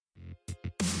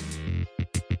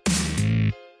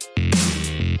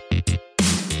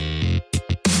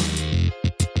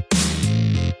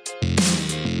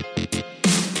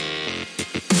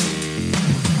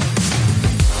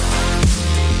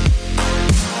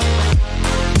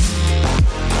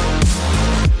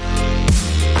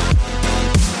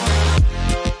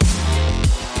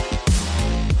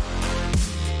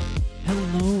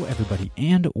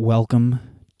and welcome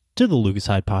to the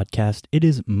Lucaside Podcast. It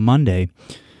is Monday,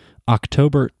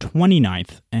 October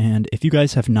 29th, and if you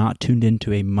guys have not tuned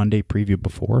into a Monday preview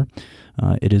before,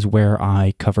 it is where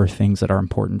I cover things that are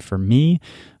important for me,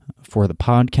 for the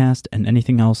podcast, and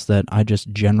anything else that I just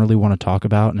generally want to talk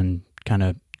about and kind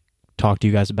of talk to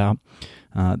you guys about.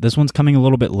 This one's coming a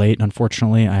little bit late,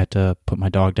 unfortunately. I had to put my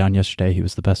dog down yesterday. He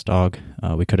was the best dog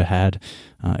we could have had.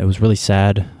 It was really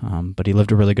sad, but he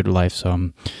lived a really good life, so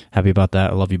I'm happy about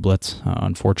that. I love you, Blitz.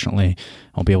 Unfortunately,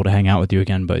 I won't be able to hang out with you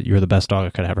again, but you're the best dog I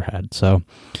could have ever had. So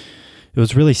it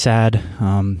was really sad.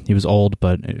 He was old,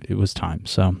 but it was time.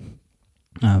 So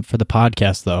for the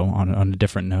podcast, though, on a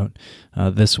different note,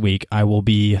 this week I will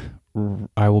be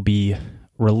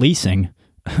releasing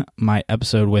my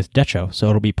episode with Decho. So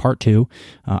it'll be part 2.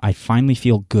 I finally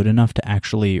feel good enough to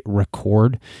actually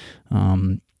record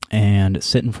and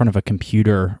sit in front of a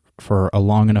computer for a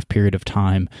long enough period of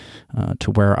time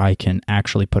to where I can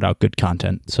actually put out good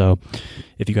content. So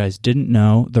if you guys didn't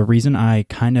know, the reason I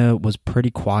kind of was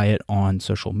pretty quiet on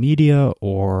social media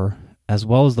or as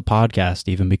well as the podcast,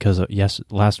 even because,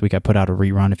 last week I put out a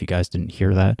rerun, if you guys didn't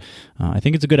hear that. I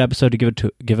think it's a good episode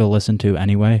to give it a listen to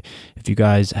anyway, if you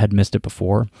guys had missed it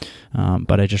before,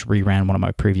 but I just reran one of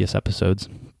my previous episodes.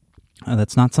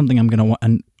 That's not something I'm going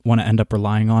to want to end up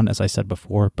relying on, as I said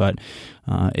before, but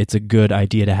it's a good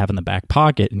idea to have in the back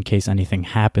pocket in case anything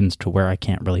happens to where I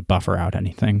can't really buffer out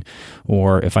anything,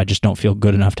 or if I just don't feel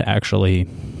good enough to actually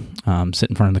sit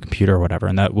in front of the computer or whatever,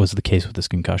 and that was the case with this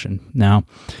concussion. Now,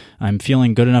 I'm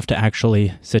feeling good enough to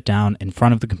actually sit down in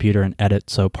front of the computer and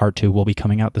edit, so part 2 will be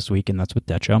coming out this week, and that's with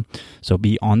Decho, so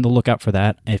be on the lookout for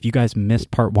that. If you guys missed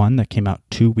part 1 that came out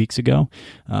 2 weeks ago,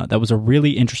 that was a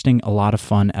really interesting, a lot of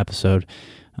fun episode,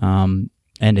 and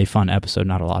a fun episode,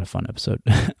 not a lot of fun episode,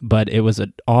 but it was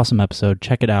an awesome episode.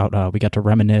 Check it out. We got to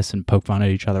reminisce and poke fun at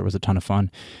each other. It was a ton of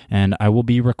fun, and I will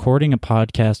be recording a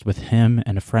podcast with him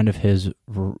and a friend of his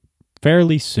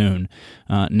fairly soon,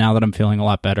 now that I'm feeling a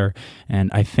lot better, and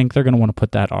I think they're going to want to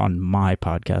put that on my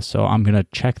podcast, so I'm going to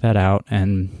check that out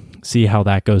and see how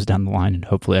that goes down the line, and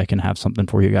hopefully I can have something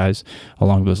for you guys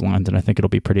along those lines, and I think it'll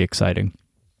be pretty exciting.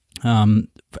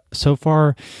 So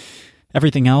far,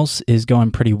 everything else is going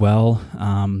pretty well.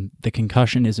 The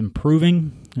concussion is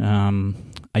improving.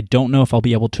 I don't know if I'll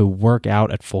be able to work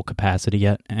out at full capacity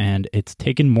yet, and it's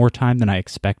taken more time than I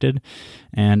expected,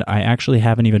 and I actually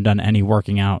haven't even done any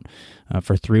working out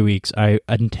for 3 weeks. I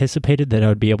anticipated that I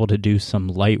would be able to do some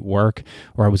light work,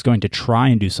 or I was going to try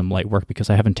and do some light work because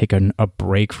I haven't taken a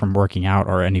break from working out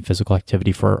or any physical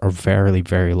activity for a very,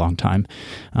 very long time,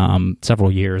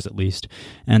 several years at least,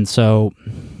 and so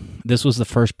this was the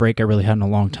first break I really had in a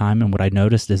long time, and what I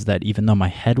noticed is that even though my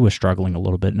head was struggling a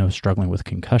little bit and I was struggling with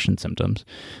concussion symptoms,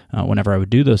 whenever I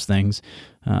would do those things,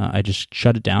 I just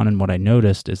shut it down, and what I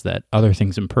noticed is that other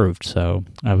things improved. So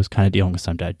I was kind of dealing with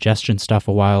some digestion stuff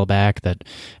a while back that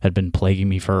had been plaguing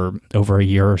me for over a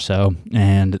year or so,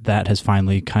 and that has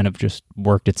finally kind of just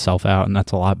worked itself out, and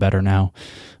that's a lot better now.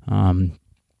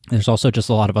 There's also just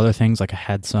a lot of other things, like I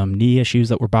had some knee issues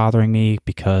that were bothering me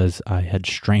because I had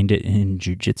strained it in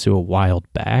jiu-jitsu a while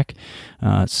back.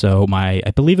 So I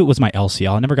believe it was my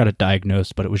LCL. I never got it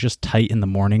diagnosed, but it was just tight in the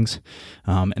mornings.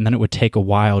 And then it would take a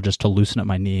while just to loosen up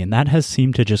my knee. And that has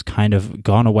seemed to just kind of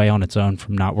gone away on its own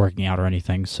from not working out or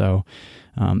anything. So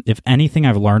if anything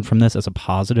I've learned from this as a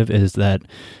positive is that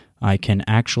I can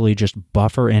actually just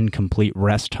buffer in complete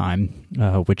rest time,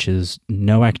 which is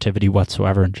no activity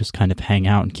whatsoever, and just kind of hang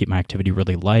out and keep my activity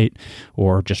really light,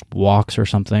 or just walks or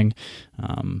something.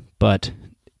 But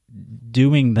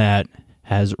doing that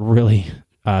has really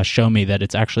shown me that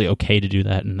it's actually okay to do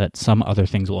that, and that some other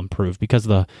things will improve. Because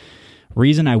the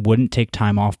reason I wouldn't take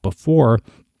time off before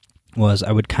was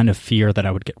I would kind of fear that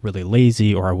I would get really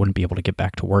lazy, or I wouldn't be able to get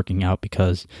back to working out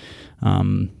because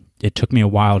it took me a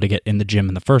while to get in the gym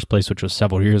in the first place, which was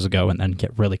several years ago, and then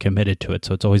get really committed to it.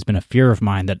 So it's always been a fear of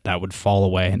mine that that would fall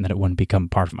away and that it wouldn't become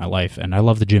part of my life. And I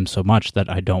love the gym so much that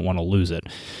I don't want to lose it.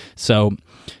 So,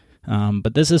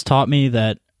 but this has taught me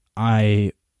that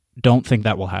I don't think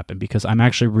that will happen, because I'm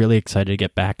actually really excited to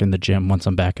get back in the gym once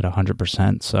I'm back at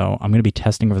 100%. So I'm going to be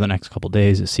testing over the next couple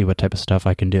days to see what type of stuff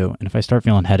I can do. And if I start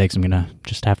feeling headaches, I'm going to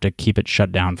just have to keep it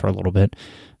shut down for a little bit.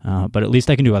 But at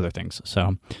least I can do other things.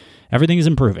 So everything is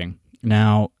improving.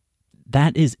 Now,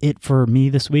 that is it for me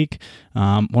this week.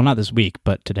 Well, not this week,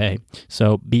 but today.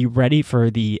 So be ready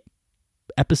for the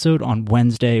episode on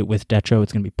Wednesday with Decho.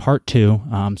 It's going to be part 2.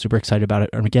 I'm super excited about it.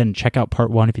 And again, check out part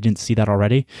 1 if you didn't see that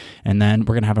already. And then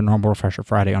we're going to have a normal Refresher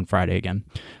Friday on Friday again.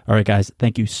 All right, guys.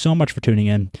 Thank you so much for tuning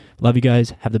in. Love you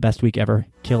guys. Have the best week ever.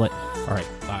 Kill it. All right.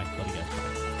 Bye.